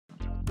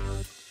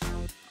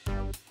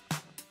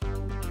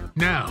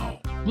Now,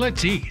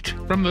 let's eat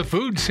from the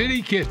Food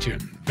City Kitchen.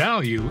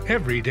 Value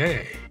every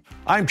day.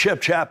 I'm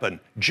Chip Chapman.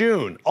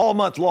 June, all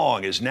month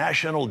long, is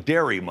National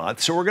Dairy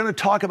Month, so we're going to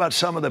talk about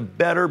some of the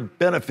better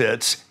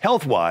benefits,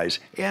 health-wise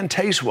and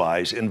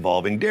taste-wise,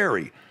 involving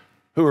dairy.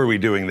 Who are we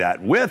doing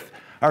that with?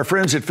 Our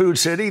friends at Food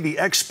City, the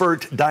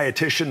expert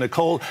dietitian,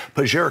 Nicole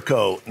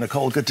Pazdziorko.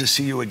 Nicole, good to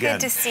see you again.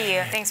 Good to see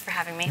you. Thanks for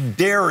having me.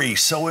 Dairy,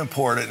 so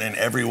important in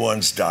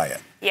everyone's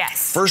diet.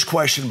 Yes. First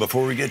question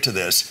before we get to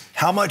this,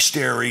 how much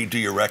dairy do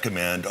you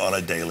recommend on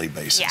a daily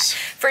basis? Yeah.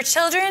 For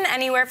children,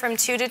 anywhere from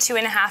 2 to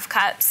 2.5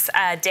 cups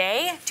a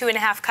day,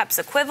 2.5 cups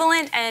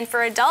equivalent, and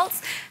for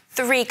adults,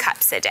 3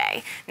 cups a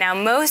day. Now,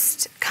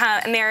 most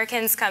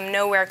Americans come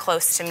nowhere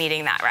close to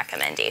meeting that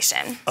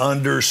recommendation.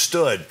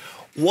 Understood.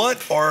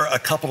 What are a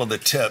couple of the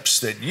tips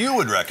that you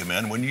would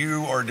recommend when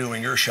you are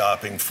doing your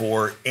shopping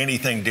for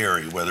anything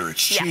dairy, whether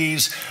it's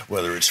cheese,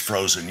 whether it's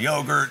frozen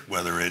yogurt,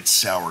 whether it's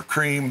sour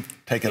cream?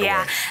 Take it away.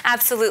 Yeah,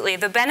 absolutely.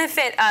 The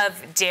benefit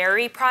of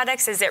dairy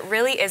products is it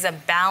really is a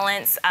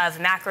balance of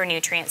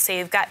macronutrients. So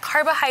you've got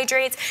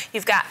carbohydrates,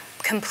 you've got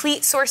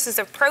complete sources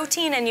of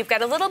protein, and you've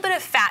got a little bit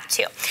of fat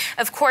too.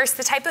 Of course,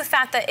 the type of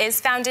fat that is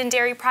found in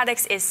dairy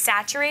products is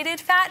saturated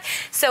fat.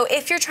 So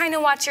if you're trying to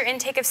watch your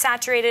intake of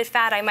saturated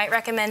fat, I might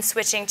recommend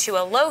switching to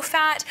a low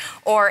fat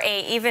or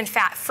a even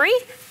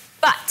fat-free.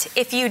 But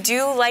if you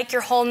do like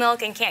your whole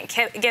milk and can't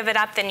give it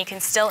up, then you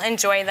can still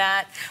enjoy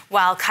that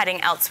while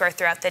cutting elsewhere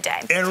throughout the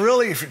day. And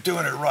really, if you're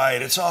doing it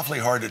right, it's awfully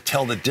hard to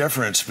tell the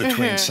difference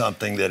between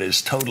something that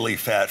is totally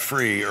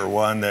fat-free or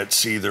one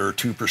that's either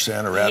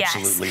 2% or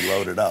absolutely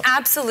loaded up.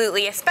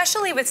 Absolutely,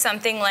 especially with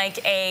something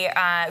like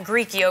a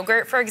Greek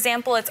yogurt, for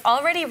example. It's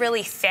already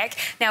really thick.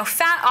 Now,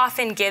 fat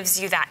often gives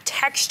you that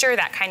texture,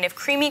 that kind of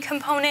creamy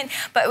component,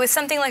 but with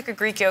something like a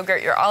Greek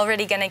yogurt, you're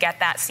already going to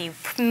get that, so you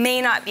may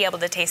not be able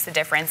to taste the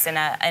difference in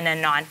a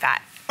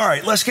non-fat. All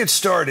right, let's get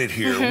started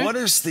here. What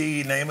is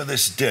the name of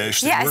this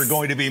dish that we're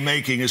going to be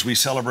making as we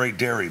celebrate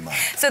Dairy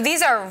Month? So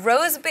these are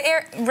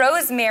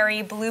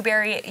rosemary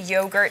blueberry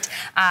yogurt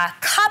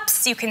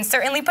cups. You can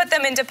certainly put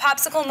them into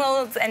popsicle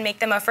molds and make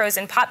them a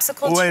frozen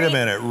popsicle treat. Wait a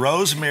minute,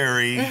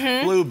 rosemary,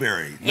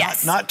 blueberry.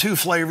 Yes. Not two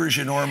flavors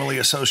you normally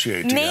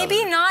associate together.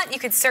 Maybe not. You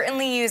could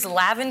certainly use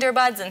lavender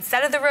buds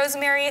instead of the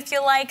rosemary if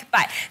you like,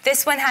 but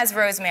this one has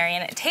rosemary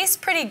and it tastes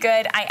pretty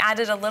good. I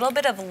added a little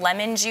bit of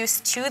lemon juice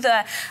to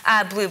the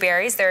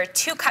blueberries. There are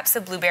 2 cups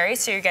of blueberries,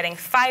 so you're getting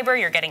fiber,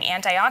 you're getting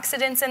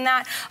antioxidants in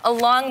that,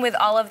 along with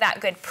all of that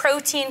good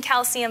protein,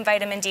 calcium,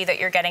 vitamin D that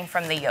you're getting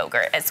from the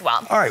yogurt as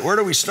well. All right, where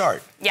do we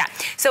start? Yeah,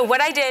 so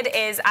what I did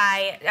is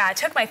I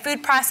took my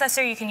food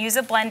processor, you can use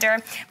a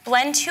blender,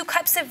 blend 2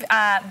 cups of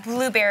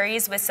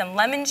blueberries with some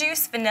lemon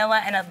juice,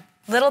 vanilla, and a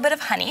little bit of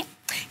honey.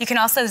 You can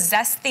also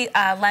zest the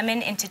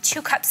lemon into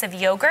 2 cups of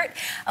yogurt,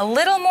 a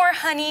little more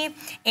honey,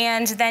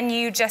 and then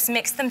you just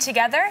mix them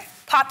together.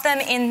 Pop them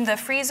in the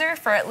freezer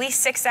for at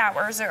least 6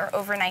 hours or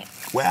overnight.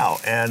 Wow,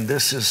 and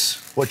this is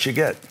what you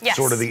get,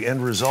 sort of the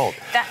end result.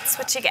 That's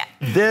what you get.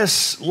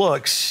 This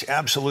looks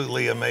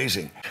absolutely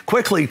amazing.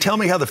 Quickly, tell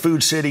me how the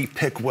Food City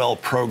Pick Well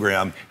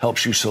program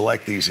helps you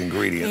select these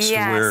ingredients to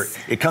where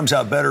it comes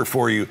out better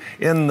for you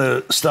in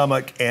the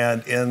stomach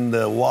and in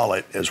the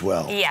wallet as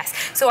well. Yes,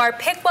 so our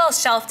Pick Well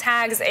shelf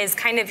tags is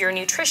kind of your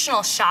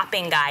nutritional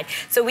shopping guide.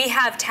 So we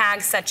have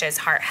tags such as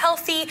heart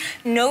healthy,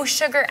 no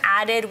sugar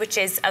added, which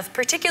is of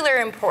particular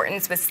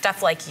importance with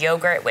stuff like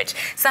yogurt, which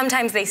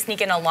sometimes they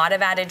sneak in a lot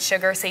of added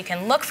sugar, so you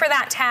can look for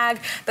that tag.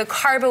 The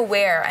carb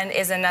aware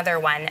is another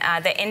one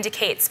that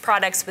indicates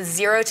products with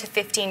 0 to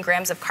 15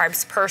 grams of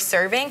carbs per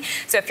serving.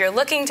 So if you're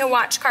looking to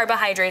watch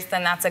carbohydrates,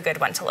 then that's a good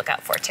one to look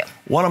out for too.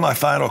 One of my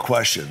final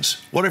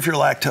questions, what if you're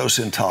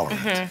lactose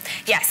intolerant?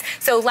 Yes,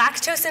 so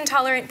lactose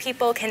intolerant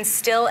people can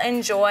still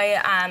enjoy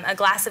a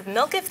glass of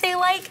milk if they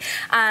like.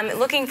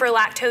 Looking for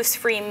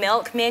lactose-free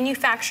milk,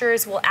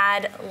 manufacturers will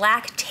add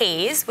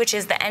lactase, which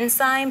is the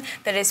enzyme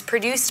that is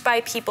produced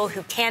by people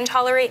who can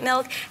tolerate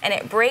milk, and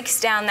it breaks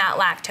down that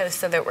lactose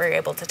so that we're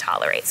able to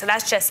tolerate. So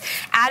that's just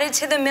added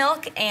to the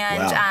milk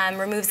and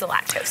removes the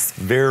lactose.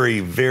 Very,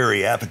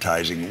 very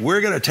appetizing.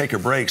 We're going to take a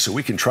break so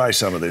we can try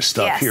some of this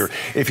stuff here.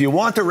 If you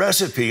want the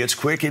recipe, it's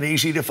quick and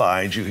easy to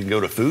find. You can go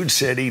to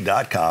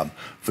foodcity.com,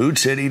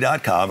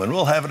 and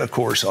we'll have it, of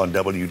course, on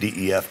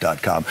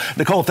WDEF.com.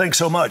 Nicole, thanks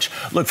so much.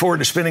 Look forward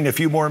to spending a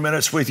few more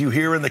minutes with you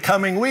here in the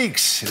coming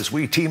weeks as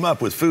we team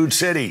up with Food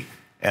City.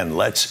 And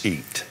let's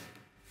eat.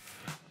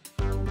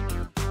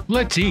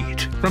 Let's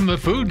eat from the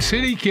Food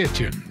City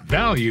Kitchen.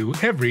 Value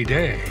every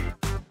day.